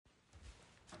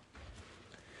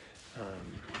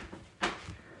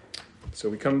So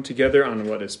we come together on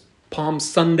what is Palm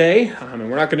Sunday, and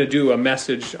we're not going to do a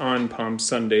message on Palm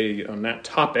Sunday on that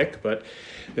topic, but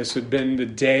this would have been the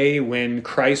day when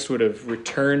Christ would have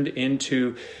returned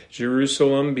into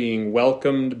Jerusalem, being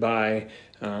welcomed by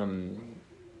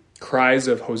cries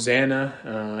of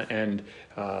Hosanna and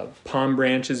palm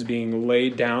branches being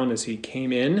laid down as he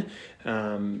came in.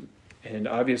 And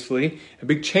obviously, a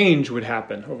big change would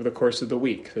happen over the course of the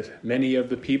week. Many of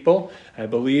the people, I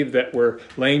believe, that were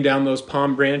laying down those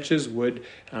palm branches would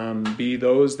be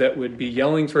those that would be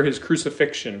yelling for his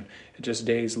crucifixion just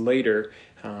days later.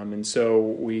 And so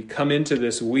we come into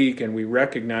this week and we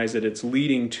recognize that it's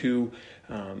leading to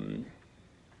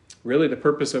really the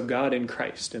purpose of God in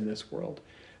Christ in this world.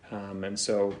 And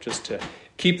so just to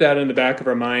keep that in the back of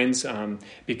our minds,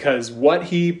 because what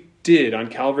he did on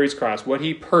Calvary's cross, what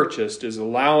he purchased, is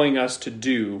allowing us to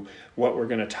do what we're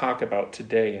going to talk about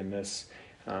today in this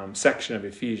section of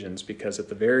Ephesians, because at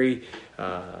the very,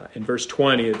 in verse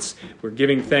 20, we're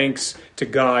giving thanks to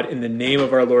God in the name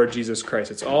of our Lord Jesus Christ.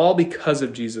 It's all because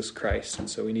of Jesus Christ, and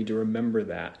so we need to remember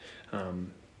that.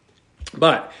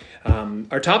 But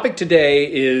our topic today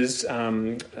is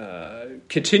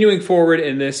continuing forward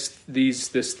in this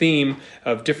theme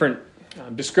of different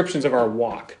descriptions of our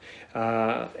walk.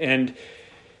 And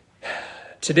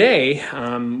today,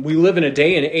 we live in a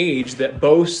day and age that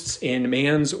boasts in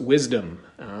man's wisdom,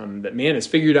 that man has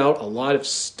figured out a lot of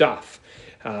stuff.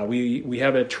 We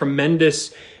have a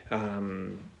tremendous,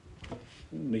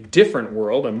 different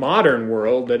world, a modern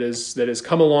world that has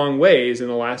come a long ways in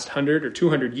the last 100 or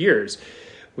 200 years.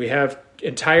 We have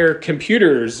entire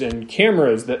computers and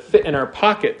cameras that fit in our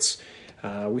pockets.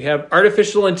 We have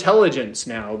artificial intelligence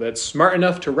now that's smart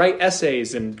enough to write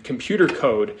essays and computer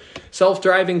code,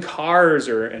 self-driving cars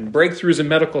and breakthroughs in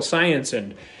medical science,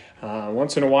 and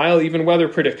once in a while, even weather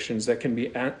predictions that can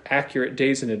be accurate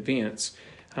days in advance.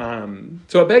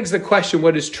 So it begs the question,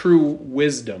 what is true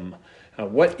wisdom?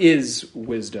 What is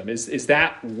wisdom? Is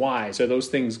that wise? Are those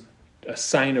things a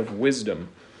sign of wisdom?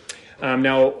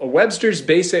 Now, a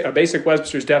basic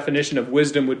Webster's definition of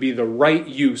wisdom would be the right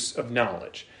use of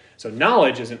knowledge. So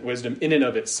knowledge isn't wisdom in and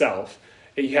of itself.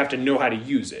 You have to know how to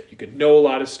use it. You could know a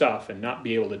lot of stuff and not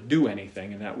be able to do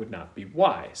anything, and that would not be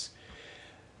wise.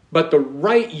 But the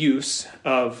right use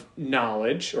of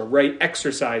knowledge, or right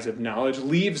exercise of knowledge,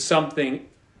 leaves something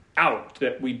out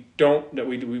that we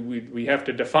have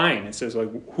to define. It says,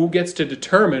 who gets to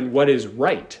determine what is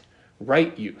right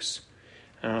use?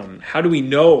 How do we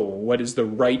know what is the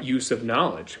right use of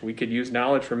knowledge? We could use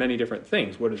knowledge for many different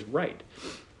things. What is right?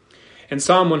 And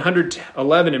Psalm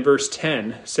 111 in verse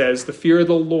 10 says, "The fear of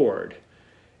the Lord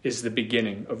is the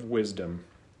beginning of wisdom.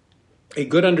 A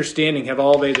good understanding have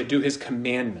all they that do his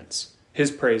commandments. His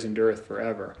praise endureth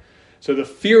forever." So the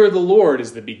fear of the Lord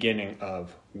is the beginning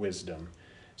of wisdom.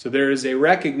 So there is a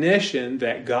recognition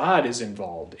that God is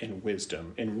involved in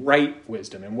wisdom, in right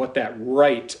wisdom, and what that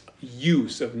right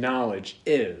use of knowledge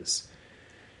is.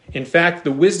 In fact,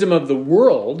 the wisdom of the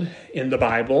world in the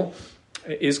Bible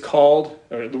is called,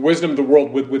 or the wisdom of the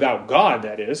world without God,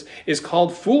 that is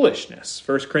called foolishness.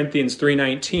 1 Corinthians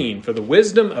 3:19, "For the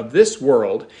wisdom of this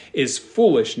world is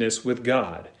foolishness with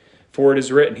God. For it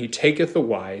is written, He taketh the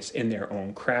wise in their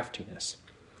own craftiness."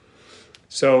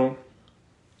 So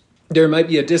there might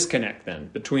be a disconnect then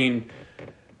between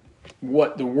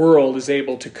what the world is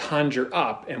able to conjure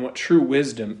up and what true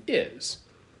wisdom is.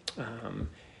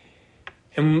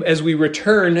 And as we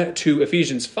return to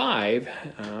Ephesians 5,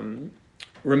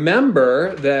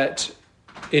 remember that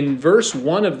in verse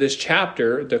 1 of this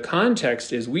chapter, the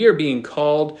context is we are being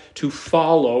called to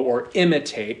follow or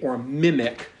imitate or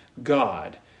mimic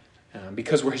God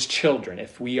because we're his children.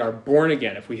 If we are born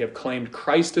again, if we have claimed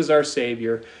Christ as our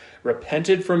Savior,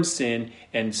 repented from sin,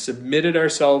 and submitted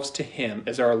ourselves to him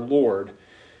as our Lord,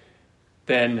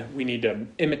 then we need to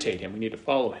imitate him. We need to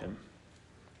follow him.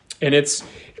 And it's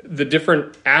the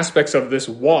different aspects of this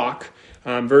walk.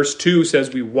 Verse 2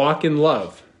 says we walk in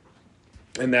love.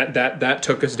 And that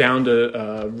took us down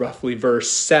to roughly verse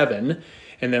 7.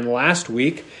 And then last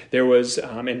week, there was,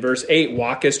 in verse 8,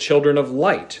 walk as children of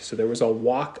light. So there was a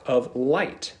walk of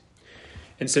light.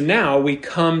 And so now we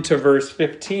come to verse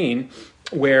 15,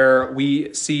 where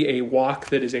we see a walk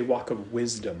that is a walk of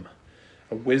wisdom,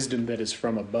 a wisdom that is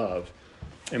from above.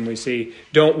 And we see,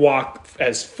 don't walk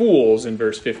as fools in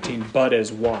verse 15, but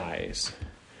as wise.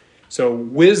 So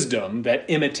wisdom that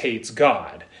imitates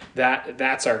God,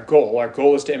 that's our goal. Our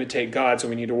goal is to imitate God, so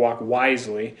we need to walk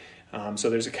wisely. So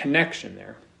there's a connection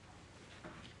there.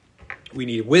 We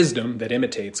need wisdom that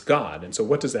imitates God. And so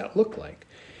what does that look like?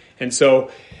 And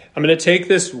so I'm going to take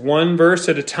this one verse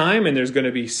at a time, and there's going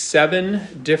to be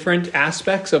 7 different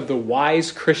aspects of the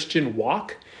wise Christian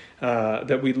walk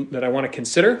that I want to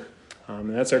consider.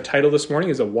 And that's our title this morning,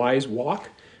 is A Wise Walk.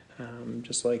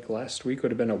 Just like last week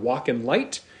would have been a walk in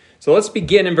light. So let's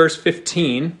begin in verse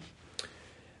 15.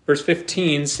 Verse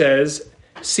 15 says,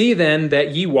 "See then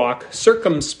that ye walk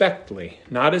circumspectly,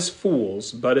 not as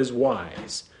fools, but as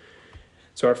wise."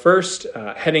 So our first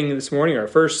heading this morning, our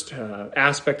first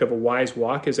aspect of a wise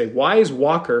walk is a wise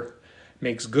walker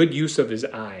makes good use of his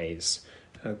eyes.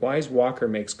 A wise walker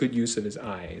makes good use of his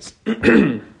eyes.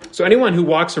 So anyone who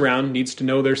walks around needs to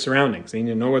know their surroundings. They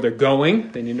need to know where they're going.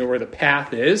 They need to know where the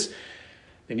path is.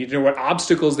 They need to know what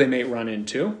obstacles they may run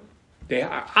into.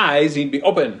 Their eyes need to be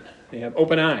open. They have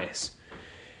open eyes.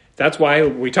 That's why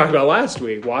we talked about last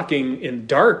week, walking in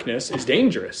darkness is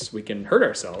dangerous. We can hurt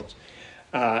ourselves.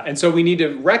 And so we need to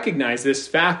recognize this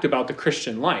fact about the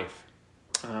Christian life.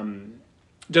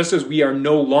 Just as we are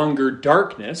no longer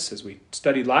darkness, as we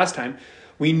studied last time,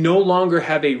 we no longer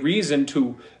have a reason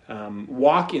to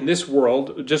walk in this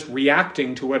world just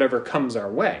reacting to whatever comes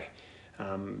our way.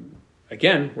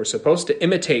 Again, we're supposed to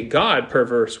imitate God per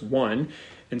verse 1.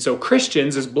 And so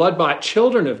Christians, as blood-bought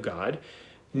children of God,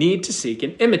 need to seek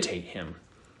and imitate him.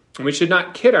 And we should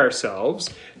not kid ourselves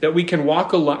that we can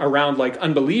walk around like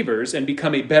unbelievers and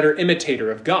become a better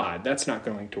imitator of God. That's not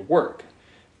going to work.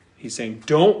 He's saying,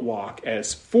 don't walk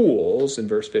as fools, in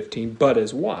verse 15, but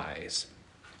as wise.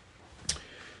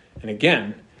 And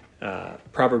again,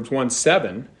 Proverbs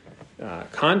 1:7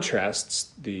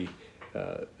 contrasts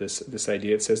this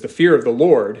idea. It says, "The fear of the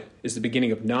Lord is the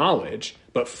beginning of knowledge,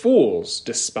 but fools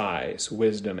despise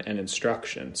wisdom and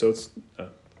instruction." So it's a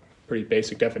pretty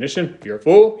basic definition. If you're a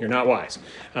fool, you're not wise.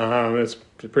 It's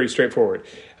pretty straightforward.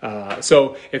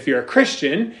 So if you're a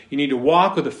Christian, you need to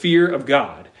walk with the fear of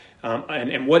God.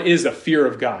 And what is a fear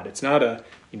of God? It's not a,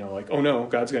 like, oh no,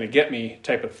 God's going to get me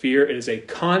type of fear. It is a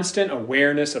constant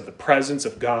awareness of the presence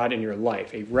of God in your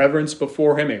life, a reverence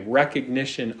before him, a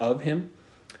recognition of him.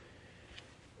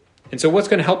 And so what's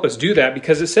going to help us do that?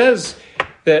 Because it says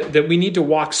that we need to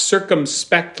walk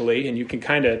circumspectly, and you can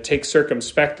kind of take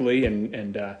circumspectly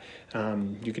and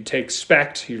you can take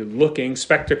you're looking,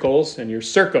 spectacles, and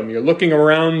you're looking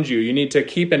around you. You need to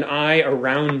keep an eye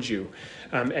around you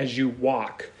as you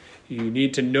walk. You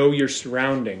need to know your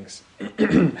surroundings.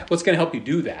 What's going to help you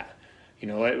do that?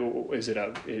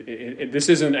 This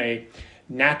isn't a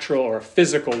natural or a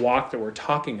physical walk that we're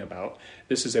talking about.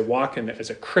 This is a walk as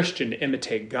a Christian to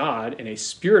imitate God in a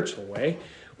spiritual way.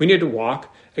 We need to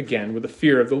walk, again, with the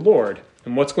fear of the Lord.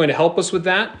 And what's going to help us with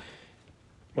that?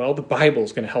 Well, the Bible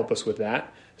is going to help us with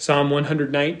that. Psalm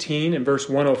 119 and verse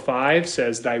 105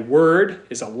 says, "Thy word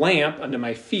is a lamp unto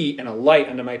my feet and a light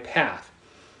unto my path."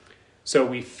 So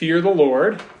we fear the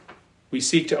Lord, we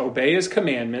seek to obey his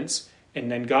commandments,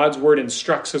 and then God's word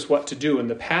instructs us what to do and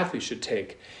the path we should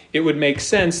take. It would make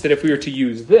sense that if we were to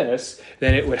use this,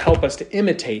 then it would help us to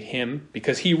imitate him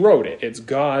because he wrote it. It's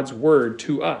God's word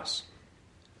to us.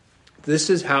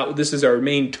 This is our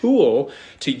main tool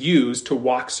to use to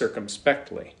walk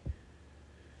circumspectly.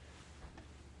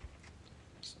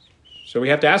 So we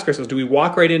have to ask ourselves, do we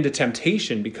walk right into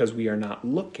temptation because we are not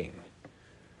looking?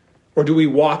 Or do we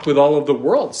walk with all of the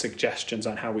world's suggestions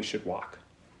on how we should walk?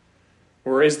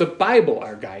 Or is the Bible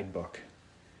our guidebook?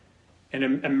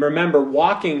 And remember,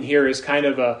 walking here is kind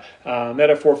of a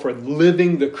metaphor for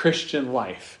living the Christian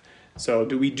life. So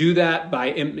do we do that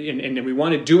and we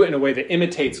want to do it in a way that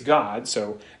imitates God.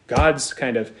 So God's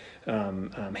kind of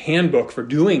handbook for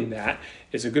doing that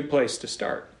is a good place to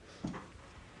start.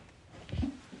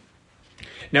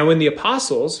 Now, when the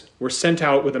apostles were sent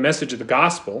out with a message of the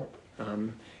gospel,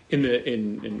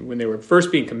 when they were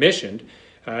first being commissioned,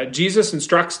 Jesus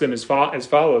instructs them as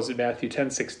follows in Matthew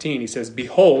 10:16. He says,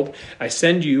 "Behold, I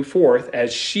send you forth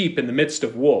as sheep in the midst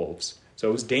of wolves." So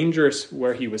it was dangerous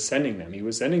where he was sending them. He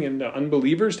was sending them to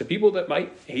unbelievers, to people that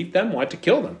might hate them, want to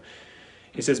kill them.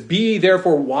 He says, "Be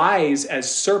therefore wise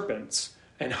as serpents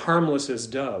and harmless as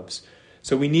doves."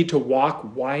 So we need to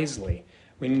walk wisely.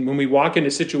 When we walk into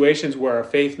situations where our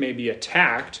faith may be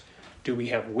attacked, do we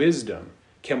have wisdom?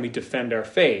 Can we defend our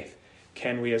faith?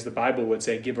 Can we, as the Bible would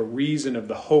say, give a reason of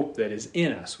the hope that is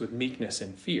in us with meekness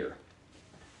and fear?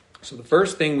 So the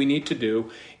first thing we need to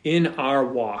do in our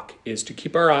walk is to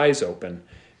keep our eyes open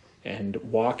and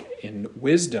walk in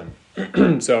wisdom.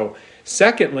 So,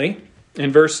 secondly,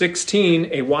 in verse 16,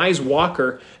 a wise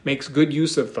walker makes good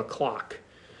use of the clock,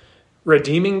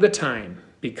 redeeming the time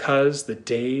because the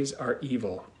days are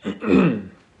evil.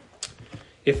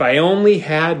 If I only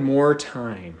had more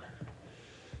time.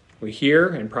 We hear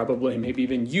and probably maybe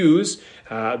even use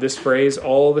this phrase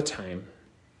all the time.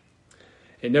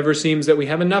 It never seems that we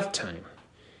have enough time.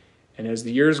 And as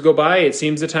the years go by, it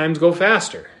seems the times go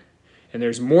faster. And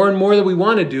there's more and more that we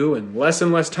want to do and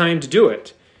less time to do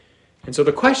it. And so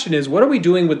the question is, what are we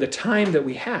doing with the time that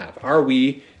we have? Are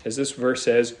we, as this verse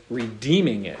says,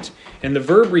 redeeming it? And the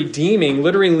verb redeeming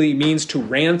literally means to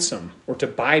ransom or to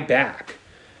buy back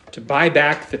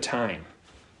the time.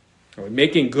 Are we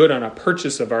making good on a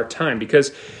purchase of our time?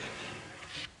 Because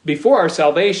before our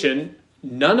salvation,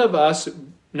 none of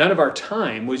our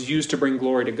time was used to bring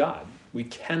glory to God. We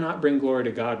cannot bring glory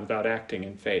to God without acting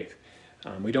in faith.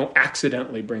 We don't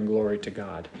accidentally bring glory to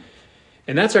God.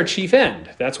 And that's our chief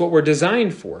end. That's what we're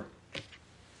designed for.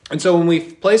 And so when we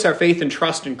place our faith and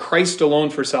trust in Christ alone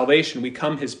for salvation, we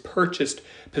become his purchased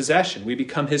possession. We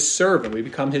become his servant. We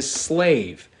become his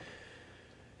slave.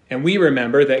 And we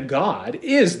remember that God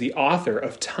is the author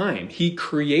of time. He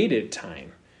created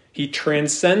time. He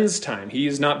transcends time. He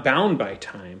is not bound by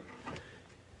time.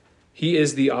 He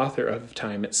is the author of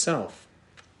time itself.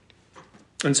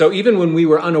 And so even when we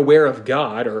were unaware of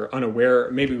God, or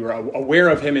maybe we were aware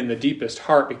of him in the deepest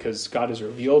heart because God has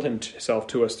revealed himself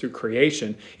to us through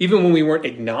creation, even when we weren't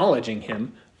acknowledging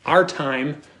him, our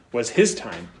time was his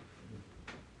time.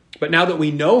 But now that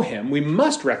we know him, we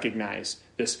must recognize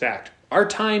this fact. Our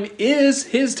time is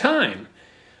his time.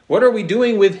 What are we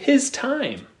doing with his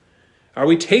time? Are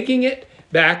we taking it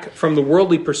back from the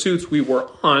worldly pursuits we were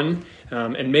on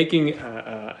and making?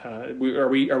 Are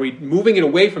we moving it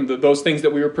away from those things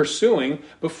that we were pursuing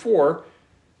before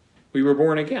we were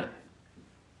born again?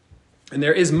 And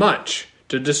there is much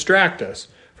to distract us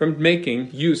from making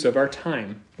use of our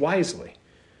time wisely.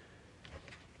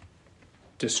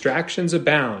 Distractions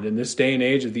abound in this day and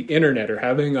age of the internet, or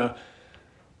having a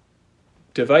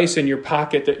device in your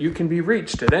pocket that you can be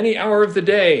reached at any hour of the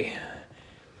day.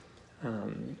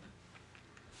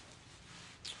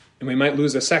 And we might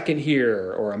lose a second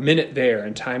here or a minute there,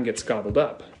 and time gets gobbled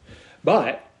up.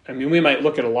 But, we might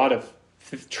look at a lot of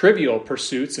trivial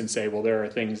pursuits and say, well, there are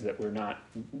things that we're not,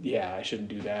 I shouldn't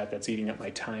do that. That's eating up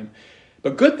my time.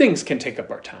 But good things can take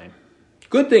up our time.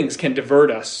 Good things can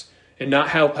divert us and not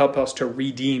help us to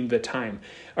redeem the time.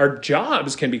 Our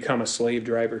jobs can become a slave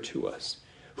driver to us.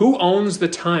 Who owns the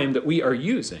time that we are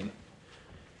using?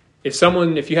 If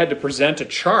you had to present a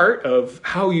chart of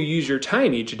how you use your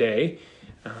time each day,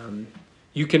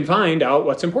 you can find out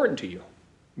what's important to you.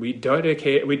 We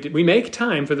make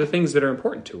time for the things that are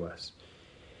important to us.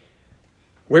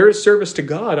 Where is service to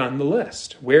God on the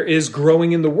list? Where is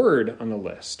growing in the Word on the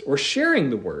list? Or sharing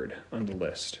the Word on the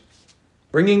list?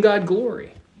 Bringing God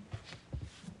glory.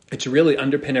 It should really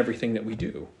underpin everything that we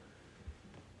do.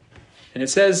 And it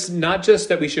says not just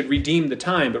that we should redeem the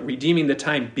time, but redeeming the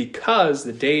time because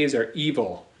the days are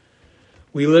evil.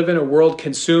 We live in a world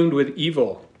consumed with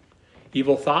evil.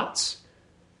 Evil thoughts,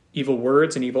 evil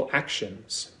words, and evil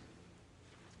actions.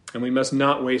 And we must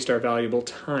not waste our valuable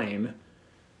time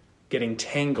getting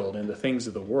tangled in the things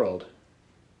of the world.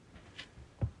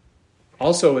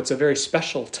 Also, it's a very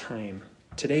special time.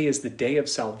 Today is the day of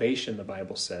salvation, the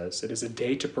Bible says. It is a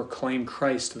day to proclaim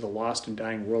Christ to the lost and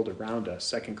dying world around us.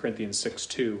 2 Corinthians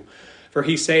 6:2. For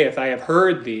he saith, I have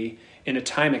heard thee in a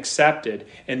time accepted,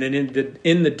 and then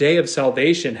in the day of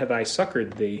salvation have I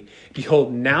succored thee.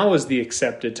 Behold, now is the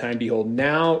accepted time. Behold,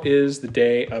 now is the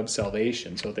day of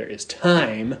salvation. So there is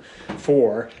time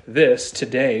for this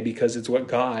today because it's what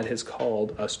God has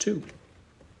called us to.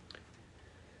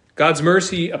 God's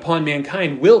mercy upon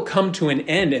mankind will come to an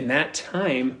end, and that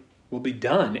time will be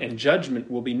done, and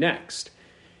judgment will be next.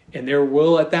 And there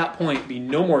will, at that point, be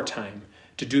no more time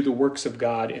to do the works of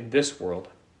God in this world.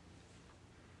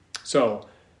 So,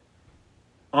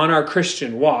 on our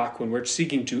Christian walk, when we're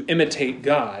seeking to imitate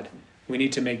God, we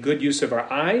need to make good use of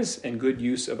our eyes and good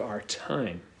use of our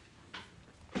time.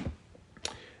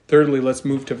 Thirdly, let's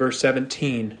move to verse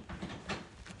 17.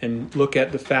 And look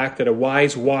at the fact that a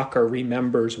wise walker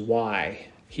remembers why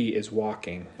he is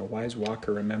walking. A wise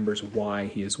walker remembers why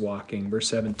he is walking. Verse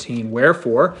 17,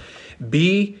 wherefore,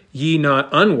 be ye not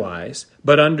unwise,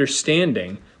 but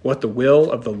understanding what the will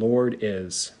of the Lord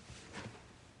is.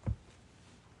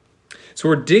 So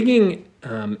we're digging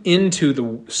into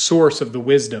the source of the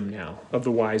wisdom now, of the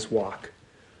wise walk.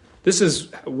 This is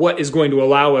what is going to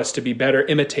allow us to be better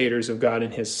imitators of God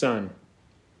and his Son.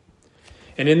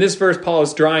 And in this verse, Paul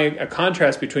is drawing a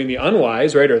contrast between the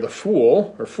unwise, right, or the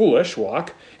fool, or foolish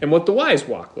walk, and what the wise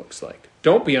walk looks like.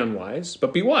 Don't be unwise,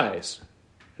 but be wise.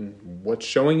 And what's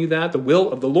showing you that? The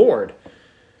will of the Lord.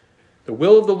 The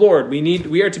will of the Lord.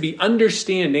 We are to be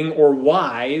understanding or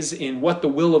wise in what the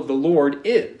will of the Lord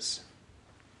is.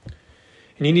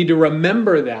 And you need to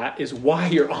remember that is why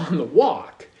you're on the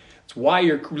walk. It's why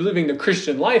you're living the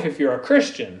Christian life if you're a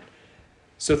Christian.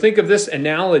 So think of this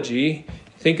analogy.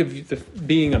 Think of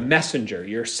being a messenger.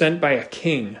 You're sent by a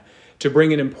king to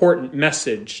bring an important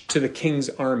message to the king's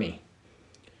army.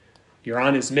 You're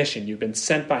on his mission. You've been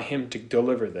sent by him to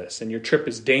deliver this. And your trip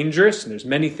is dangerous, and there's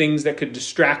many things that could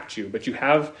distract you. But you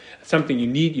have something you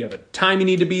need. You have a time you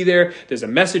need to be there. There's a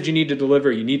message you need to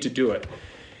deliver. You need to do it.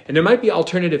 And there might be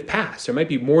alternative paths. There might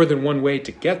be more than one way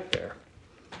to get there.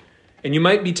 And you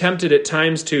might be tempted at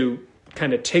times to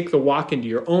kind of take the walk into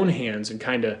your own hands and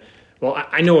kind of, well,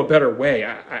 I know a better way.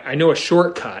 I know a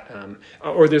shortcut.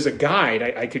 Or there's a guide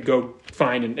I could go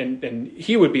find, and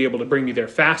he would be able to bring me there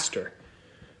faster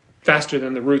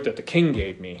than the route that the king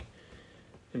gave me.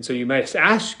 And so you might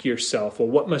ask yourself, well,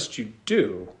 what must you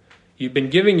do? You've been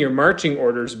giving your marching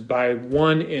orders by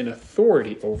one in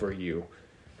authority over you.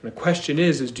 And the question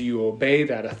is do you obey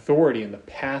that authority and the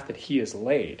path that he has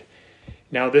laid?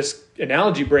 Now, this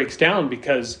analogy breaks down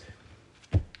because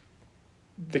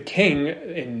the king,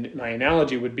 in my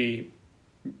analogy, would be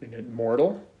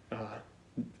mortal,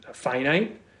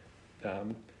 finite.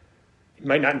 He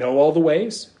might not know all the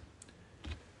ways.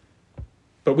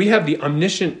 But we have the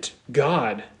omniscient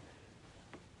God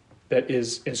that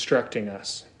is instructing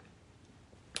us.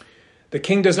 The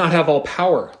king does not have all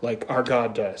power like our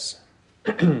God does.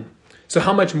 So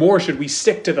how much more should we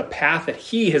stick to the path that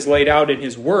he has laid out in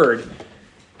his word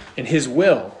and his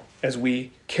will as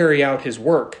we carry out his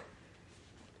work?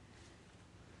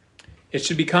 It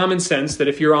should be common sense that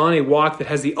if you're on a walk that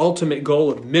has the ultimate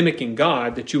goal of mimicking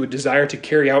God, that you would desire to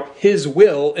carry out his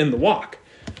will in the walk.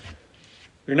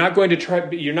 You're not going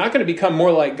to become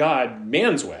more like God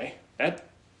man's way. That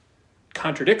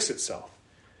contradicts itself.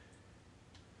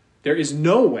 There is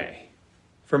no way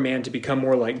for man to become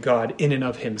more like God in and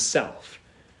of himself.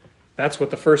 That's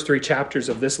what the first 3 chapters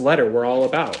of this letter were all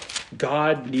about.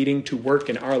 God needing to work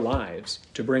in our lives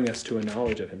to bring us to a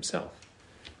knowledge of himself.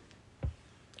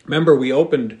 Remember,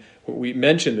 we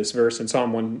mentioned this verse in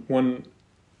Psalm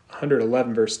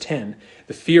 111, verse 10.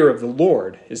 The fear of the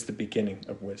Lord is the beginning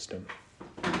of wisdom.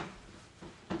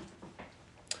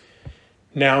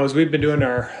 Now, as we've been doing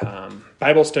our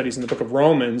Bible studies in the book of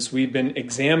Romans, we've been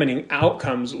examining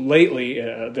outcomes lately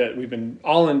that we've been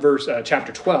all in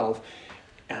chapter 12.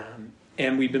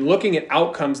 And we've been looking at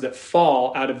outcomes that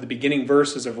fall out of the beginning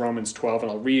verses of Romans 12.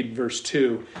 And I'll read verse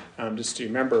 2 just to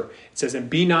remember. It says, "And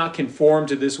be not conformed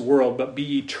to this world, but be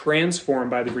ye transformed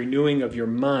by the renewing of your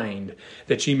mind,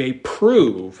 that ye may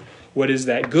prove what is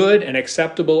that good and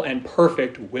acceptable and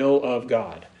perfect will of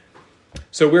God."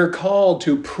 So we're called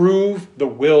to prove the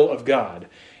will of God,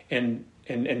 and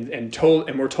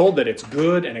we're told that it's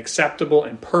good and acceptable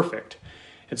and perfect.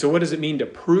 And so what does it mean to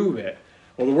prove it?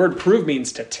 Well, the word prove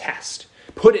means to test.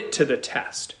 Put it to the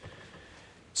test.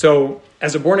 So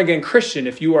as a born-again Christian,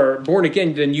 if you are born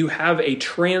again, then you have a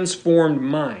transformed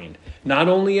mind. Not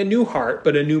only a new heart,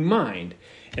 but a new mind.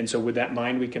 And so with that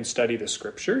mind, we can study the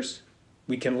scriptures.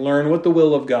 We can learn what the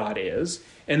will of God is.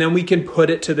 And then we can put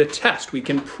it to the test. We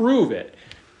can prove it.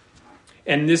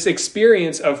 And this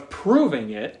experience of proving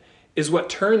it is what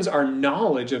turns our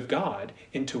knowledge of God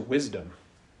into wisdom.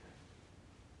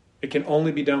 It can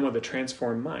only be done with a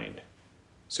transformed mind.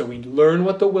 So we learn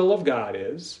what the will of God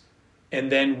is,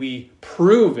 and then we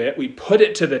prove it. We put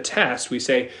it to the test. We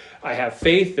say, I have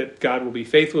faith that God will be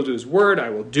faithful to his word. I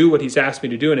will do what he's asked me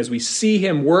to do. And as we see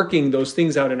him working those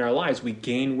things out in our lives, we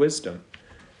gain wisdom.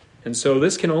 And so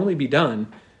this can only be done,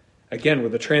 again,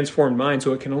 with a transformed mind.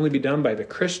 So it can only be done by the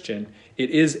Christian.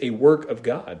 It is a work of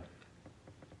God.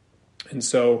 And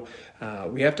so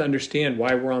we have to understand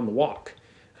why we're on the walk.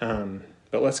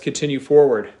 But let's continue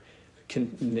forward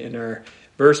in our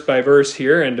verse by verse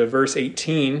here, and to verse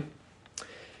 18.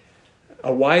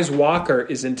 A wise walker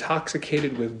is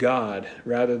intoxicated with God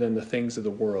rather than the things of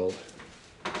the world.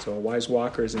 So a wise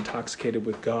walker is intoxicated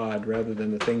with God rather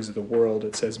than the things of the world.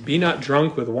 It says, be not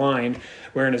drunk with wine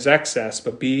wherein is excess,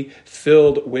 but be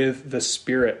filled with the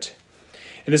Spirit.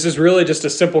 And this is really just a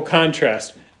simple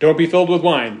contrast. Don't be filled with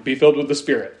wine, be filled with the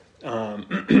Spirit.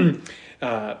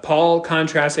 Paul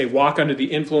contrasts a walk under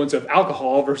the influence of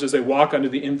alcohol versus a walk under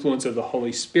the influence of the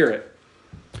Holy Spirit.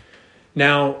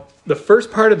 Now, the first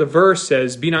part of the verse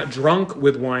says, be not drunk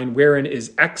with wine wherein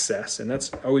is excess. And that's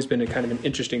always been a kind of an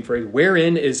interesting phrase.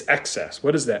 Wherein is excess?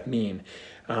 What does that mean?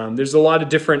 There's a lot of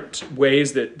different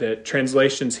ways that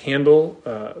translations handle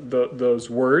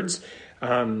those words.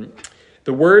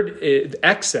 The word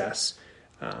excess,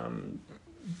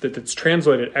 that's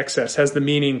translated excess, has the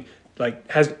meaning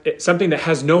has something that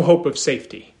has no hope of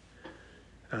safety,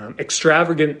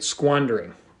 extravagant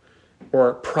squandering,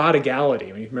 or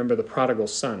prodigality. When you remember the prodigal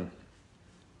son.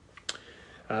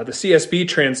 The CSB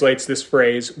translates this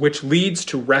phrase, which leads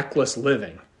to reckless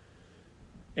living.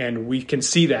 And we can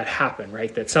see that happen,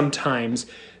 right? That sometimes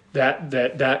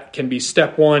that can be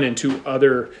step one into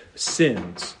other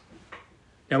sins.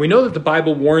 Now we know that the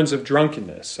Bible warns of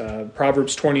drunkenness.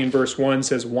 Proverbs 20 and verse 1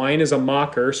 says, "Wine is a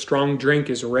mocker, strong drink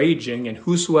is raging, and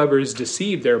whosoever is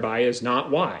deceived thereby is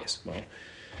not wise." Well,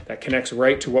 that connects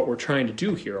right to what we're trying to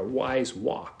do here, a wise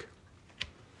walk.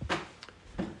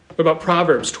 What about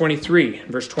Proverbs 23,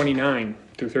 verse 29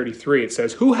 through 33? It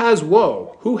says, "Who has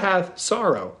woe? Who hath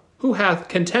sorrow? Who hath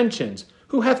contentions?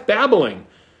 Who hath babbling?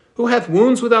 Who hath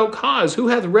wounds without cause? Who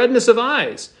hath redness of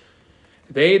eyes?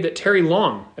 They that tarry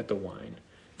long at the wine,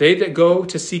 they that go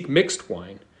to seek mixed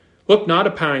wine. Look not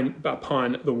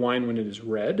upon the wine when it is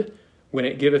red, when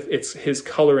it giveth his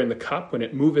color in the cup, when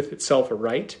it moveth itself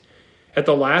aright. At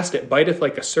the last it biteth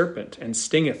like a serpent, and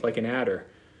stingeth like an adder.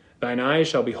 Thine eyes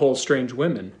shall behold strange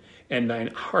women, and thine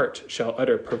heart shall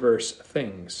utter perverse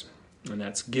things." And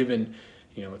that's given,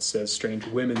 it says strange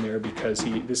women there because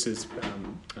this is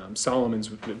Solomon's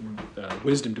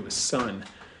wisdom to his son,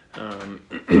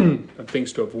 of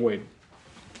things to avoid.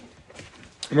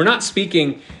 And we're not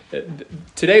speaking,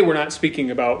 today we're not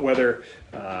speaking about whether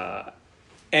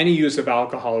any use of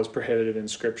alcohol is prohibited in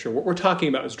Scripture. What we're talking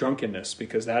about is drunkenness,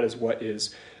 because that is what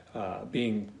is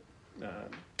being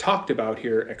talked about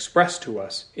here, expressed to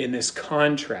us in this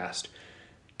contrast.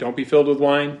 Don't be filled with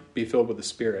wine, be filled with the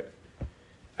Spirit.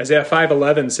 Isaiah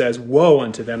 5:11 says, "Woe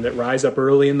unto them that rise up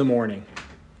early in the morning,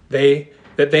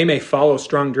 that they may follow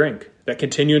strong drink, that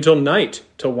continue until night,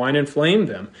 till wine inflame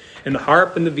them. And the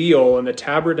harp and the viol and the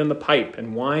tabret and the pipe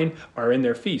and wine are in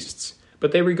their feasts.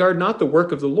 But they regard not the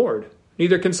work of the Lord,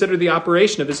 neither consider the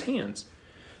operation of his hands.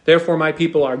 Therefore my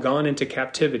people are gone into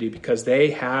captivity, because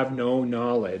they have no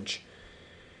knowledge.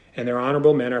 And their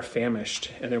honorable men are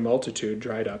famished, and their multitude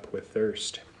dried up with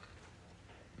thirst."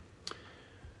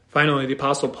 Finally, the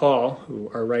Apostle Paul,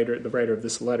 the writer of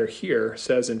this letter here,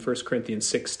 says in 1 Corinthians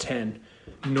 6:10,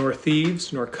 "Nor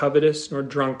thieves, nor covetous, nor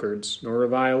drunkards, nor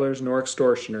revilers, nor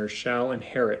extortioners shall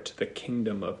inherit the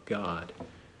kingdom of God."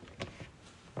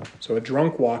 So a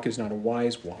drunk walk is not a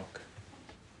wise walk.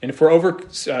 And if we're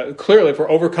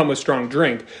overcome with strong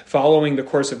drink, following the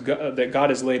course of God, that God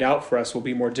has laid out for us will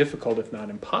be more difficult, if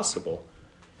not impossible.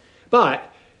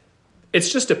 But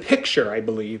it's just a picture, I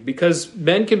believe, because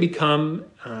men can become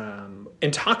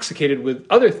intoxicated with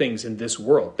other things in this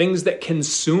world, things that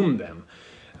consume them,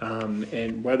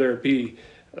 and whether it be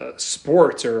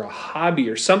sports or a hobby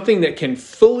or something that can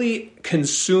fully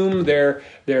consume their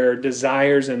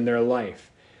desires in their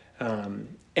life.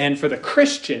 And for the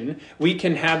Christian, we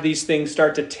can have these things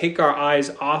start to take our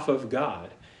eyes off of God.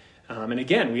 And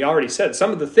again, we already said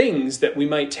some of the things that we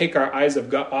might take our eyes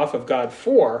off of God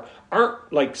for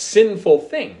aren't like sinful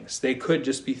things. They could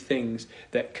just be things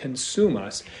that consume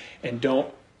us and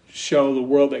don't show the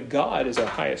world that God is our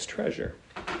highest treasure.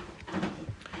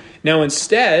 Now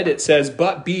instead, it says,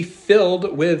 "But be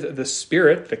filled with the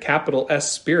Spirit," the capital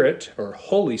S Spirit, or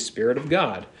Holy Spirit of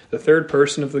God, the third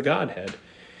person of the Godhead.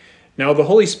 Now the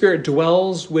Holy Spirit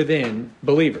dwells within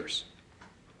believers.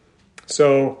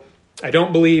 So I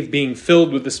don't believe being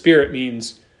filled with the Spirit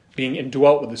means being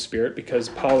indwelt with the Spirit, because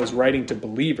Paul is writing to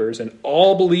believers, and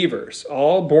all believers,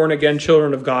 all born-again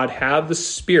children of God, have the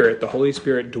Spirit, the Holy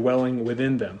Spirit, dwelling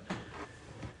within them.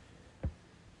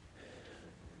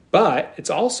 But it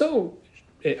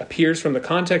appears from the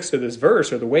context of this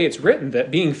verse, or the way it's written,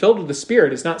 that being filled with the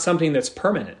Spirit is not something that's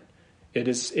permanent.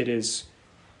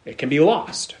 It can be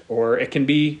lost, or it can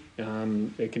be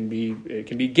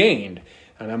gained.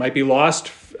 And that might be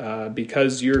lost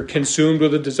because you're consumed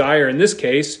with a desire, in this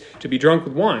case, to be drunk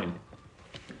with wine.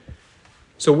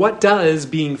 So what does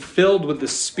being filled with the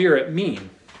Spirit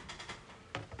mean?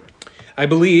 I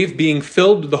believe being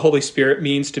filled with the Holy Spirit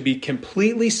means to be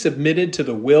completely submitted to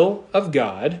the will of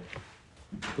God,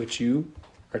 which you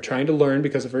are trying to learn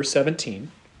because of verse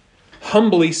 17,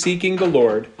 humbly seeking the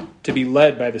Lord to be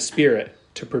led by the Spirit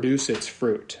to produce its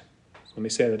fruit. So let me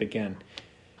say that again.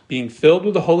 Being filled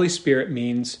with the Holy Spirit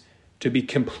means to be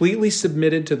completely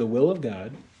submitted to the will of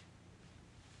God,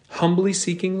 humbly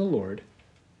seeking the Lord,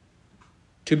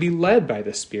 to be led by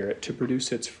the Spirit to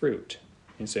produce its fruit.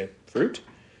 You say, fruit?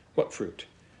 What fruit?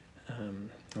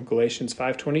 Galatians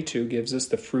 5:22 gives us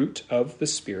the fruit of the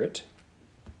Spirit.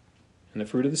 And the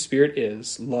fruit of the Spirit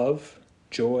is love,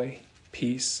 joy,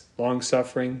 peace,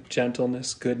 long-suffering,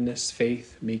 gentleness, goodness,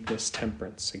 faith, meekness,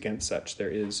 temperance. Against such there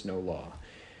is no law.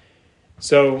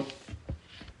 So,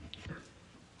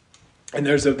 and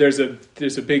there's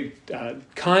a big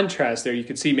contrast there. You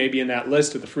can see maybe in that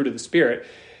list of the fruit of the Spirit,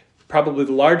 probably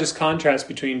the largest contrast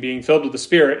between being filled with the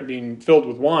Spirit and being filled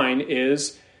with wine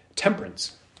is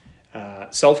temperance.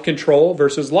 Self-control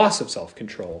versus loss of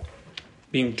self-control.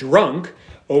 Being drunk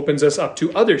opens us up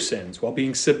to other sins, while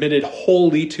being submitted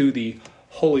wholly to the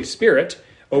Holy Spirit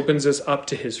opens us up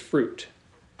to his fruit.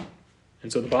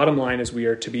 And so the bottom line is we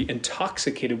are to be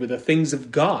intoxicated with the things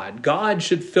of God. God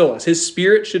should fill us. His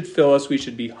Spirit should fill us. We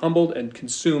should be humbled and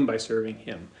consumed by serving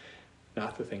him,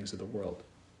 not the things of the world.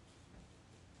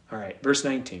 All right, verse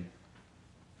 19.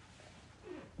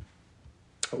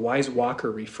 A wise walker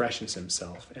refreshes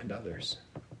himself and others,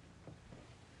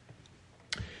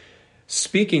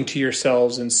 speaking to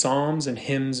yourselves in psalms and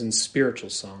hymns and spiritual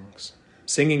songs,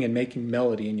 singing and making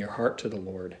melody in your heart to the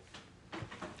Lord.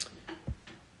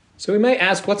 So we might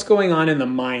ask, what's going on in the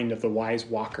mind of the wise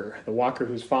walker? The walker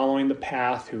who's following the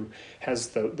path, who has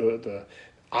the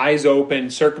eyes open,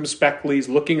 circumspectly, is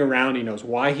looking around, he knows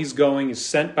why he's going, he's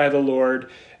sent by the Lord.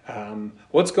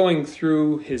 What's going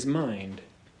through his mind?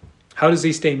 How does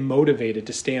he stay motivated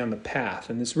to stay on the path?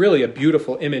 And there's really a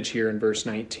beautiful image here in verse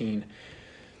 19.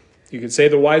 You could say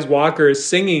the wise walker is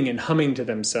singing and humming to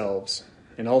themselves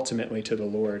and ultimately to the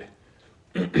Lord.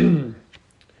 And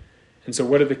so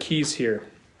what are the keys here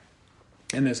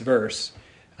in this verse?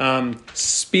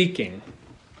 Speaking.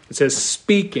 It says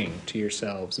speaking to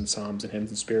yourselves in psalms and hymns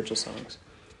and spiritual songs.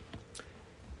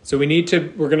 So we're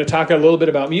going to talk a little bit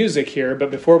about music here,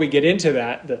 but before we get into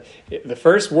that, the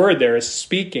first word there is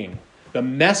speaking. The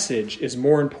message is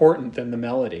more important than the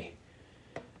melody.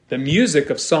 The music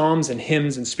of psalms and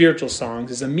hymns and spiritual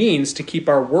songs is a means to keep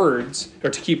our words, or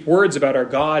to keep words about our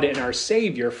God and our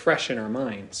Savior fresh in our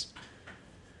minds.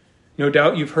 No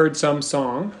doubt you've heard some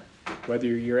song, whether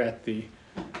you're at the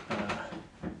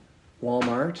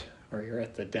Walmart, or you're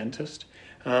at the dentist,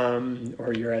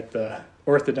 or you're at the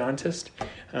orthodontist,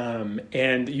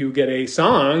 and you get a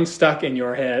song stuck in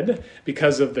your head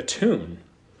because of the tune.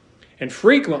 And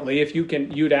frequently, if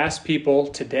you'd ask people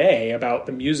today about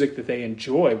the music that they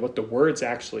enjoy, what the words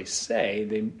actually say,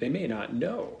 they may not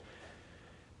know.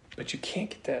 But you can't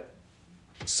get that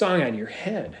song out of your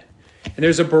head. And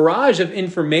there's a barrage of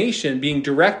information being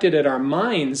directed at our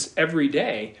minds every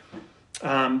day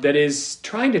that is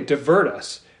trying to divert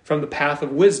us from the path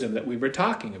of wisdom that we were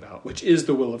talking about, which is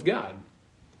the will of God.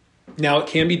 Now, it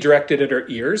can be directed at our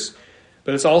ears,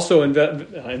 but it also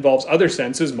involves other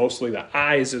senses, mostly the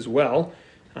eyes as well.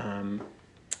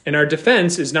 And our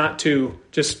defense is not to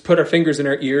just put our fingers in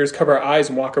our ears, cover our eyes,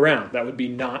 and walk around. That would be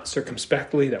not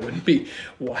circumspectly. That wouldn't be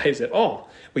wise at all.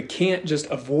 We can't just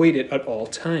avoid it at all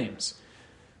times.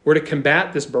 We're to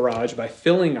combat this barrage by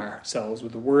filling ourselves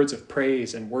with the words of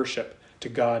praise and worship to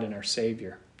God and our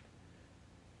Savior.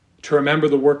 To remember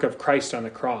the work of Christ on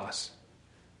the cross.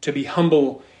 To be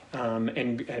humble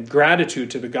and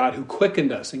gratitude to the God who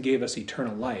quickened us and gave us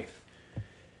eternal life.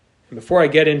 And before I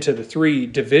get into the three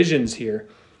divisions here,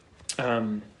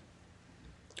 when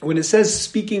it says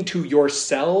speaking to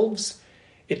yourselves,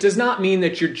 it does not mean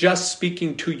that you're just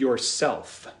speaking to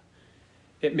yourself.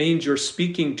 It means you're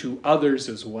speaking to others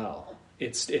as well.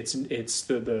 It's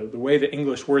the way the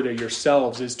English word there,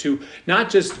 yourselves, is to not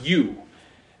just you.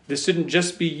 This shouldn't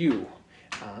just be you.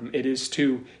 It is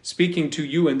to speaking to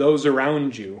you and those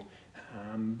around you.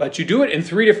 But you do it in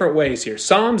three different ways here.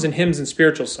 Psalms and hymns and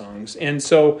spiritual songs. And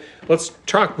so let's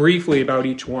talk briefly about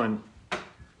each one.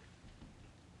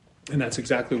 And that's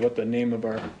exactly what the name of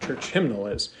our church hymnal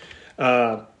is.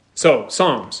 So,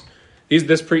 Psalms. This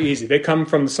is pretty easy. They come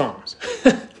from the Psalms.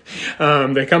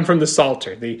 They come from the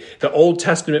Psalter, the Old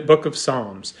Testament book of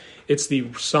Psalms. It's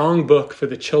the song book for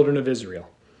the children of Israel.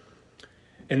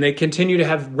 And they continue to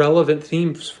have relevant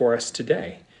themes for us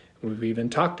today. We've even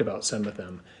talked about some of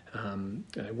them.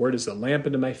 A word is a lamp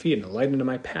unto my feet and a light unto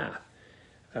my path.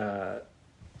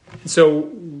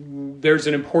 So there's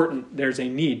a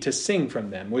need to sing from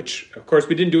them, which, of course,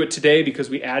 we didn't do it today because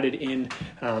we added in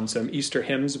some Easter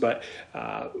hymns, but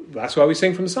that's why we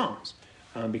sing from the Psalms,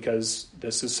 because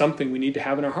this is something we need to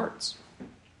have in our hearts.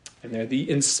 And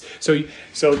they're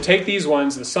so take these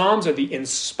ones. The Psalms are the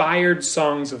inspired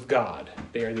songs of God.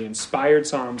 They are the inspired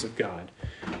songs of God.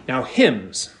 Now,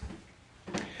 hymns.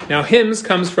 Now, hymns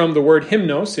comes from the word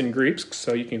hymnos in Greek,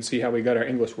 so you can see how we got our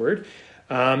English word.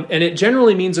 And it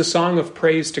generally means a song of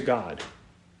praise to God.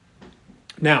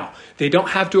 Now, they don't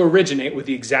have to originate with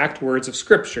the exact words of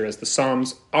Scripture, as the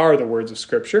Psalms are the words of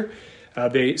Scripture.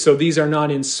 So these are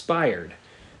not inspired.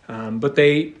 But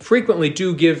they frequently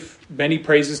do give many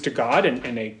praises to God,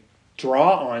 and they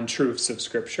draw on truths of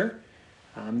Scripture.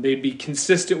 They'd be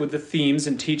consistent with the themes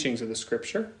and teachings of the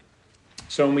Scripture.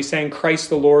 So when we sang Christ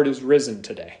the Lord is risen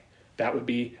today, that would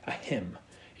be a hymn.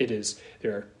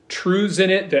 There are truths in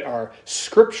it that are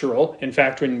scriptural. In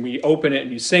fact, when we open it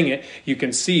and you sing it, you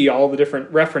can see all the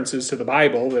different references to the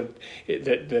Bible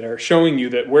that are showing you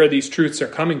that where these truths are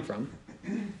coming from.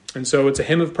 And so it's a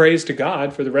hymn of praise to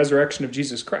God for the resurrection of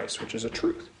Jesus Christ, which is a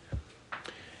truth.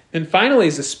 And finally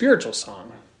is a spiritual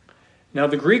song. Now,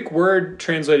 the Greek word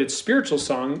translated spiritual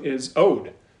song is ode.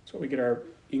 That's what we get our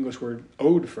English word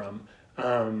ode from.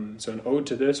 So an ode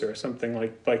to this or something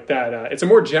like that. It's a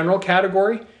more general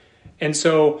category. And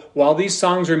so while these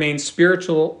songs remain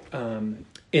spiritual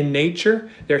in nature,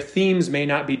 their themes may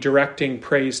not be directing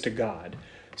praise to God.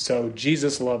 So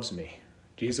Jesus loves me.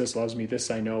 Jesus loves me, this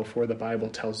I know, for the Bible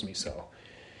tells me so.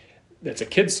 That's a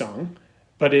kid's song,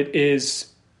 but it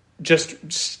is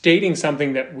just stating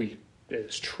something that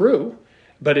is true,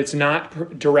 but it's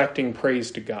not directing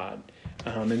praise to God.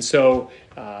 And so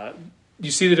you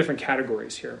see the different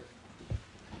categories here.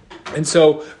 And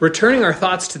so returning our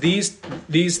thoughts to these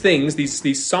things,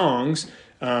 these songs,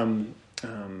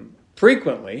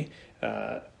 frequently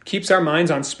keeps our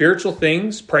minds on spiritual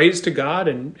things, praise to God,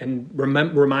 and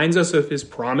reminds us of his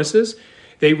promises.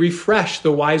 They refresh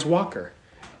the wise walker.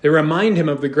 They remind him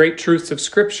of the great truths of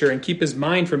Scripture and keep his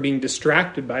mind from being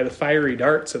distracted by the fiery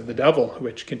darts of the devil,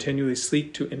 which continually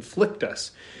seek to inflict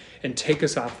us and take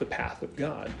us off the path of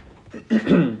God.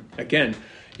 Again,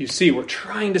 you see, we're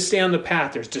trying to stay on the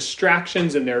path. There's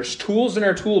distractions and there's tools in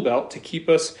our tool belt to keep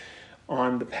us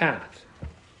on the path.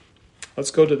 Let's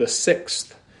go to the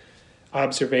sixth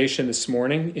observation this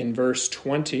morning in verse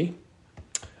 20.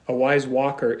 A wise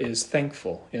walker is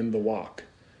thankful in the walk,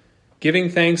 giving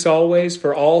thanks always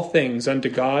for all things unto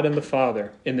God and the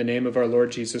Father in the name of our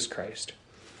Lord Jesus Christ.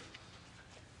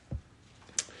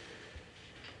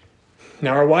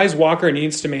 Now, our wise walker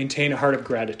needs to maintain a heart of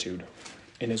gratitude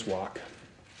in his walk.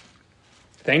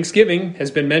 Thanksgiving has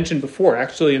been mentioned before,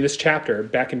 actually in this chapter,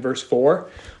 back in verse 4.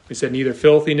 We said neither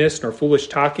filthiness, nor foolish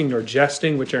talking, nor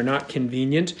jesting, which are not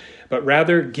convenient, but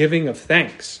rather giving of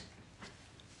thanks.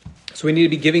 So we need to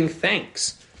be giving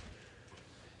thanks.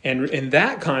 And in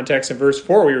that context, in verse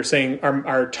 4, we were saying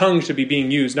our tongue should be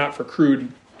being used not for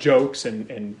crude jokes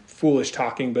and foolish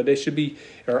talking, but it should be,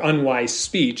 or unwise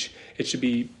speech, it should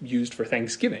be used for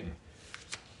thanksgiving.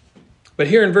 But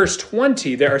here in verse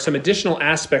 20, there are some additional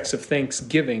aspects of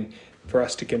thanksgiving for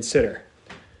us to consider.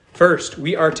 First,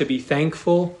 we are to be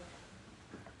thankful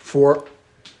for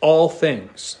all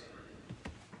things.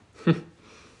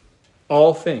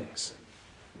 All things.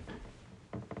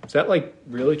 Is that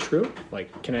really true?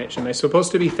 Am I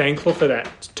supposed to be thankful for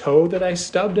that toe that I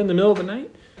stubbed in the middle of the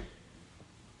night?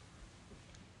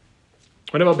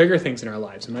 What about bigger things in our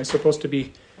lives? Am I supposed to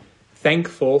be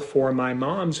thankful for my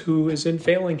mom's who is in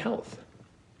failing health?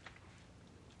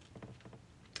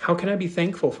 How can I be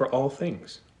thankful for all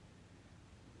things?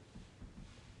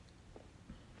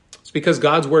 It's because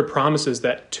God's word promises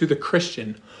that to the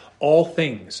Christian, all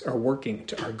things are working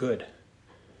to our good.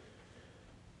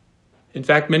 In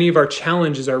fact, many of our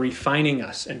challenges are refining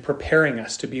us and preparing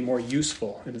us to be more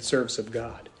useful in the service of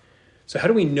God. So how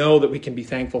do we know that we can be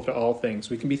thankful for all things?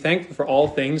 We can be thankful for all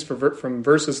things from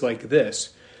verses like this.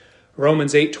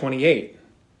 Romans 8:28.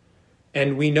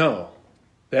 And we know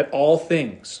that all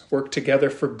things work together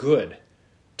for good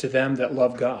to them that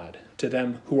love God, to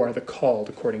them who are the called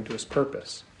according to his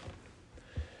purpose.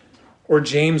 Or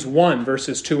James 1,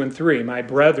 verses 2 and 3, my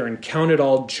brethren, count it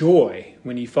all joy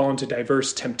when ye fall into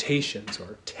diverse temptations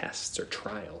or tests or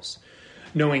trials,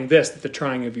 knowing this, that the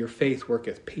trying of your faith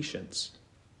worketh patience.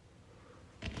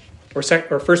 Or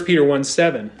 1 Peter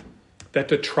 1:7, that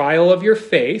the trial of your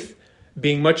faith,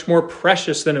 being much more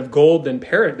precious than of gold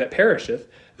that perisheth,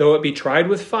 though it be tried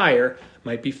with fire,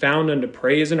 might be found unto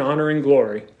praise and honor and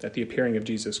glory at the appearing of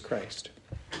Jesus Christ.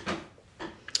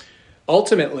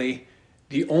 Ultimately,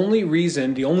 the only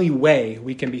way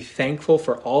we can be thankful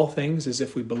for all things is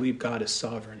if we believe God is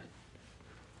sovereign.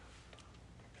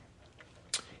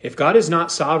 If God is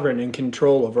not sovereign and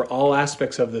control over all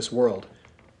aspects of this world,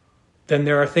 then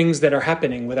there are things that are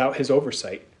happening without his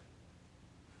oversight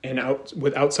and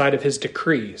outside of his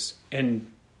decrees. And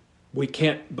we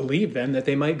can't believe then that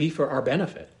they might be for our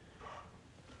benefit.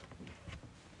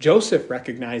 Joseph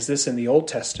recognized this in the Old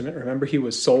Testament. Remember, he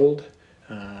was sold.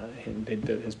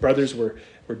 His brothers were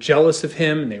jealous of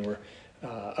him, and they were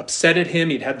upset at him.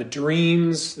 He'd had the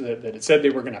dreams that it said they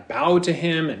were going to bow to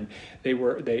him, and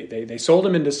they sold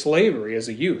him into slavery as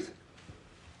a youth.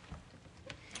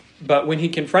 But when he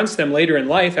confronts them later in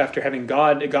life, after having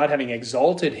God having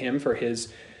exalted him for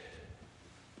his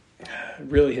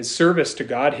service to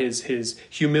God, his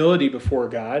humility before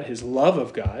God, his love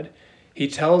of God, he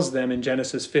tells them in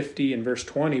Genesis 50 and verse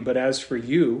 20, but as for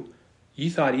you, ye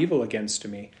thought evil against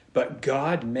me, but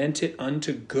God meant it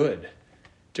unto good,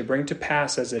 to bring to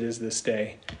pass as it is this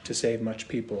day, to save much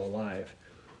people alive.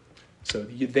 So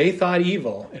they thought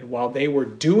evil, and while they were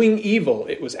doing evil,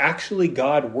 it was actually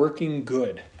God working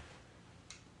good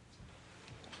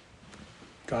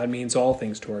God means all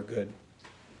things to our good.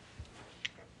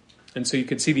 And so you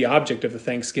can see the object of the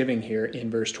thanksgiving here in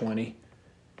verse 20.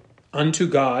 Unto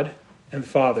God and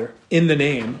Father, in the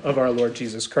name of our Lord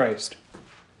Jesus Christ.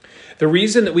 The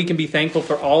reason that we can be thankful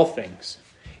for all things,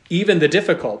 even the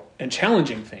difficult and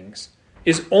challenging things,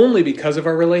 is only because of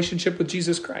our relationship with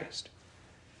Jesus Christ.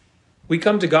 We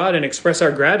come to God and express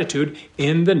our gratitude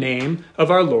in the name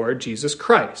of our Lord Jesus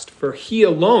Christ, for he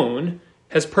alone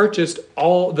has purchased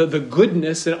all the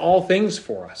goodness in all things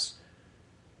for us.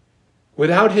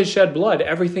 Without his shed blood,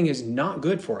 everything is not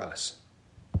good for us.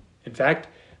 In fact,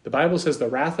 the Bible says the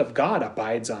wrath of God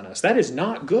abides on us. That is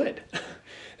not good.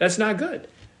 That's not good.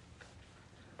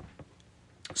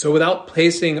 So without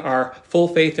placing our full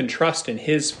faith and trust in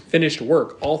his finished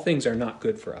work, all things are not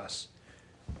good for us.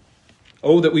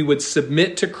 Oh, that we would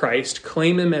submit to Christ,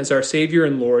 claim him as our Savior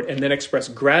and Lord, and then express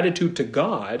gratitude to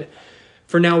God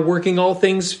for now working all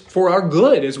things for our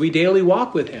good as we daily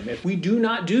walk with him. If we do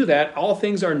not do that, all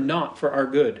things are not for our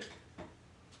good.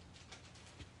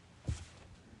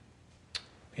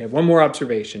 We have one more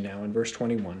observation now in verse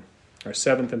 21, our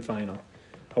seventh and final.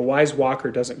 A wise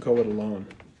walker doesn't go it alone.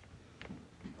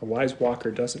 A wise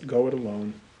walker doesn't go it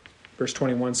alone. Verse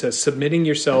 21 says, submitting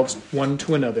yourselves one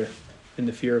to another in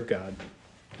the fear of God.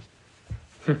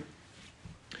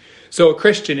 So a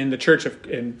Christian in the Church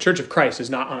of Christ is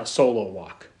not on a solo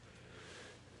walk.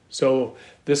 So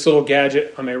this little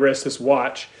gadget on my wrist, this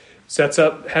watch, has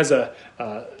a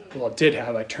it did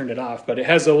have, I turned it off, but it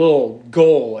has a little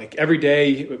goal, like every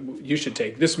day you should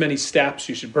take this many steps,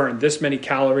 you should burn this many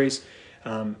calories.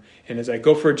 And as I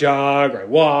go for a jog or I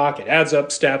walk, it adds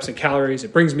up steps and calories.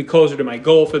 It brings me closer to my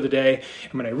goal for the day.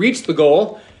 And when I reach the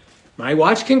goal, my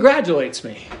watch congratulates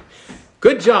me.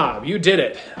 Good job, you did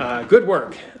it. Good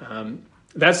work.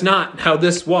 That's not how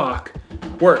this walk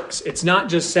works. It's not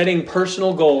just setting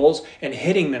personal goals and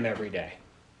hitting them every day.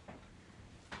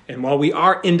 And while we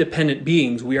are independent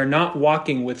beings, we are not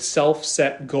walking with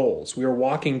self-set goals. We are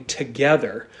walking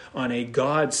together on a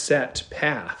God-set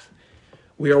path.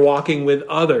 We are walking with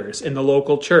others in the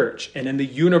local church and in the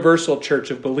universal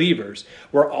church of believers.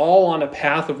 We're all on a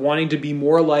path of wanting to be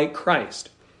more like Christ.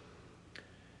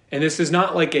 And this is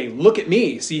not like a look at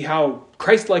me, see how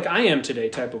Christ-like I am today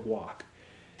type of walk.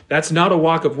 That's not a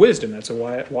walk of wisdom. That's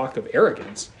a walk of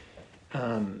arrogance.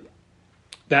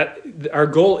 That our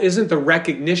goal isn't the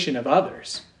recognition of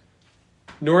others,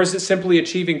 nor is it simply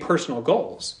achieving personal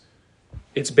goals.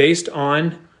 It's based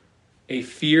on a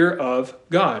fear of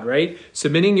God, right?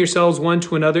 Submitting yourselves one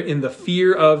to another in the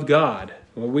fear of God.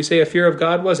 What we say a fear of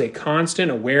God was a constant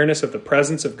awareness of the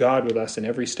presence of God with us in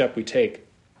every step we take.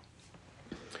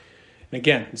 And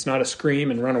again, it's not a scream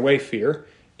and run away fear.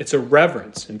 It's a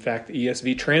reverence. In fact, the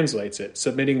ESV translates it,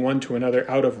 submitting one to another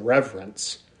out of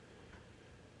reverence.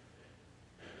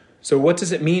 So what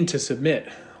does it mean to submit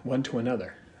one to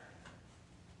another?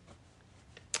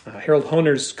 Harold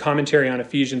Honer's commentary on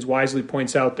Ephesians wisely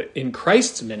points out that in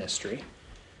Christ's ministry,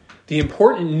 the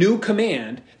important new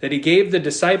command that he gave the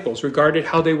disciples regarded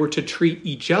how they were to treat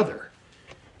each other.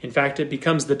 In fact, it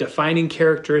becomes the defining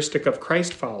characteristic of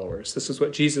Christ followers. This is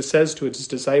what Jesus says to his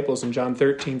disciples in John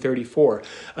 13:34.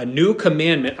 A new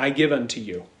commandment I give unto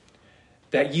you,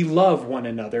 that ye love one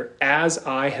another as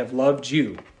I have loved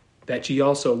you, that ye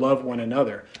also love one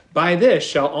another. By this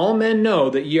shall all men know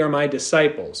that ye are my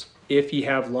disciples, if ye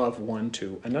have love one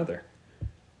to another.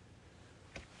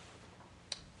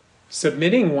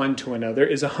 Submitting one to another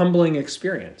is a humbling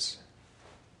experience.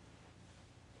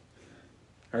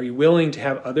 Are you willing to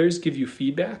have others give you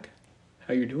feedback?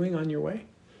 How you're doing on your way?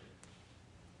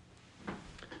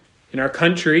 In our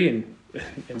country, and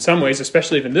in some ways,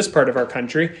 especially in this part of our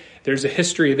country, there's a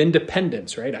history of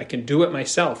independence, right? I can do it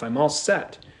myself. I'm all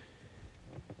set.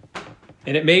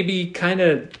 And it may be kind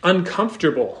of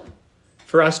uncomfortable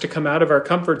for us to come out of our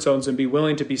comfort zones and be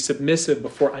willing to be submissive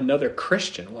before another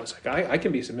Christian. Well, it's like, I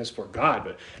can be submissive before God,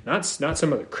 but not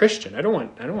some other Christian. I don't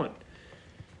want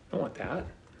that.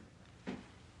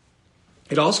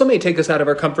 It also may take us out of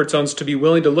our comfort zones to be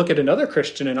willing to look at another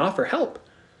Christian and offer help.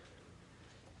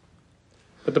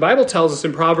 But the Bible tells us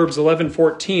in Proverbs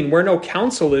 11:14, where no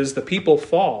counsel is, the people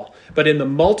fall. But in the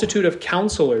multitude of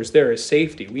counselors, there is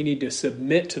safety. We need to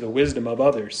submit to the wisdom of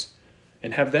others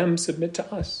and have them submit to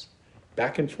us,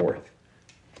 back and forth.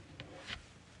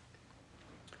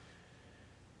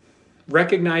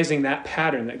 Recognizing that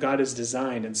pattern that God has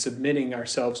designed and submitting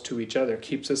ourselves to each other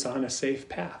keeps us on a safe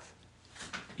path.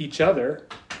 Each other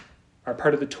are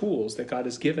part of the tools that God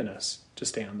has given us to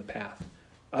stay on the path.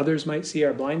 Others might see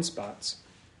our blind spots.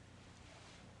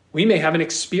 We may have an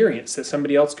experience that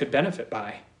somebody else could benefit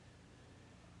by.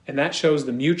 And that shows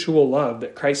the mutual love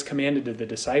that Christ commanded to the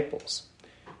disciples.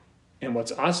 And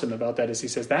what's awesome about that is he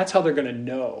says that's how they're going to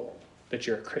know that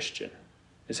you're a Christian,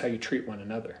 is how you treat one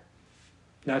another.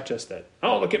 Not just that,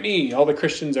 oh, look at me, all the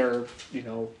Christians are,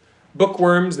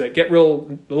 bookworms that get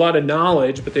a lot of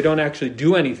knowledge, but they don't actually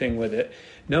do anything with it.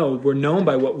 No, we're known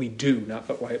by what we do, not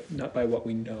by what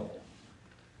we know.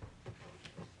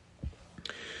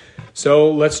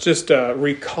 So let's just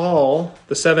recall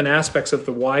the 7 aspects of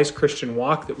the wise Christian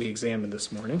walk that we examined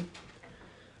this morning.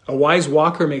 A wise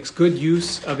walker makes good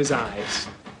use of his eyes.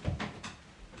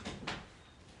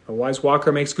 A wise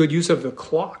walker makes good use of the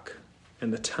clock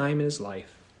and the time in his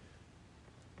life.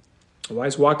 A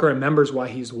wise walker remembers why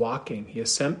he's walking. He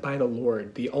is sent by the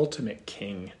Lord, the ultimate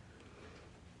King.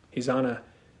 He's on a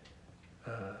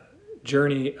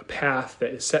journey, a path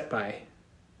that is set by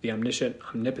the omniscient,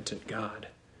 omnipotent God.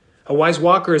 A wise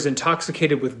walker is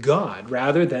intoxicated with God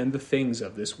rather than the things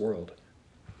of this world.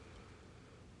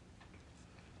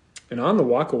 And on the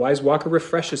walk, a wise walker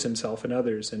refreshes himself and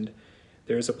others, and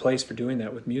there is a place for doing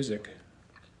that with music.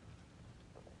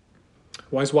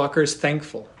 A wise walker is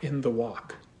thankful in the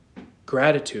walk.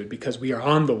 Gratitude, because we are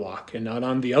on the walk and not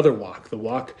on the other walk, the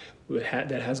walk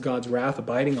that has God's wrath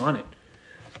abiding on it.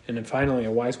 And then finally,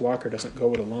 a wise walker doesn't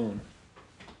go it alone.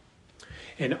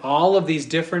 And all of these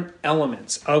different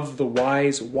elements of the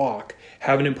wise walk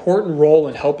have an important role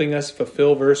in helping us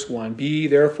fulfill verse 1. Be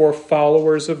therefore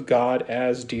followers of God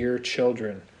as dear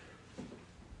children.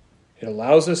 It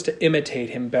allows us to imitate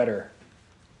him better.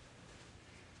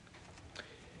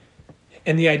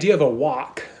 And the idea of a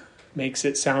walk makes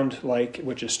it sound like,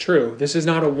 which is true, this is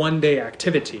not a one-day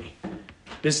activity.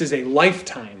 This is a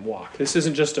lifetime walk. This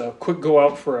isn't just a quick go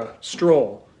out for a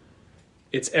stroll.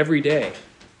 It's every day.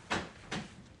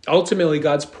 Ultimately,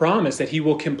 God's promise that he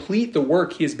will complete the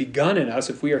work he has begun in us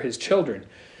if we are his children,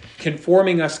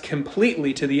 conforming us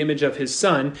completely to the image of his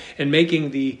Son and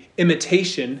making the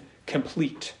imitation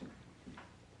complete.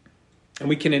 And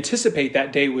we can anticipate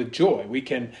that day with joy. We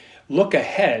can look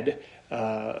ahead.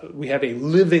 We have a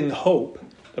living hope,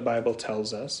 the Bible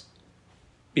tells us.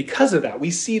 Because of that, we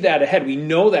see that ahead. We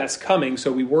know that's coming,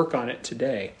 so we work on it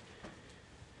today.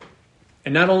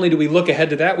 And not only do we look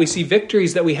ahead to that, we see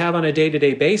victories that we have on a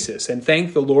day-to-day basis and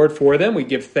thank the Lord for them. We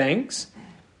give thanks.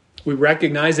 We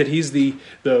recognize that he's the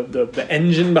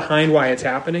engine behind why it's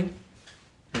happening.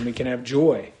 And we can have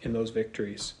joy in those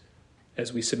victories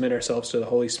as we submit ourselves to the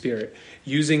Holy Spirit,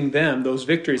 using them, those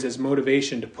victories, as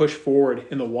motivation to push forward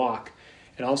in the walk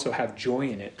and also have joy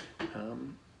in it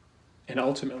and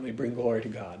ultimately bring glory to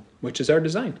God, which is our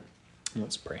design.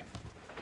 Let's pray.